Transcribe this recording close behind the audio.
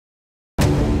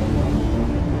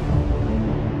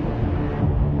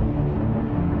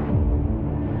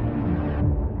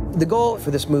The goal for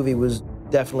this movie was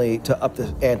definitely to up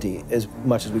the ante as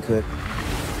much as we could.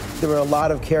 There were a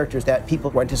lot of characters that people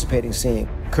were anticipating seeing.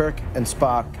 Kirk and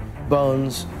Spock,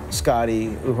 Bones,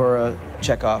 Scotty, Uhura,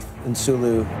 Chekhov, and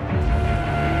Sulu.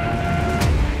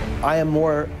 I am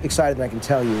more excited than I can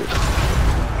tell you.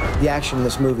 The action in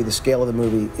this movie, the scale of the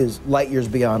movie, is light years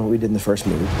beyond what we did in the first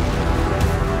movie.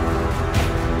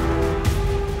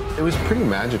 It was pretty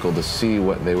magical to see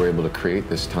what they were able to create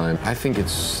this time. I think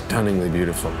it's stunningly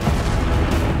beautiful.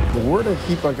 The word I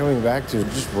keep on coming back to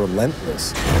is just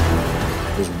relentless.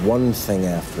 There's one thing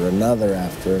after another,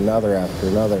 after another, after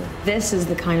another. This is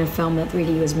the kind of film that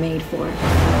 3D was made for.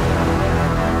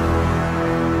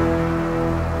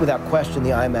 Without question,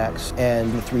 the IMAX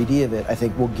and the 3D of it, I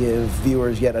think, will give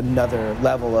viewers yet another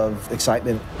level of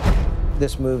excitement.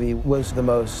 This movie was the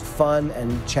most fun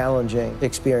and challenging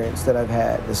experience that I've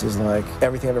had. This is like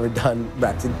everything I've ever done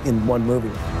wrapped in one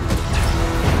movie.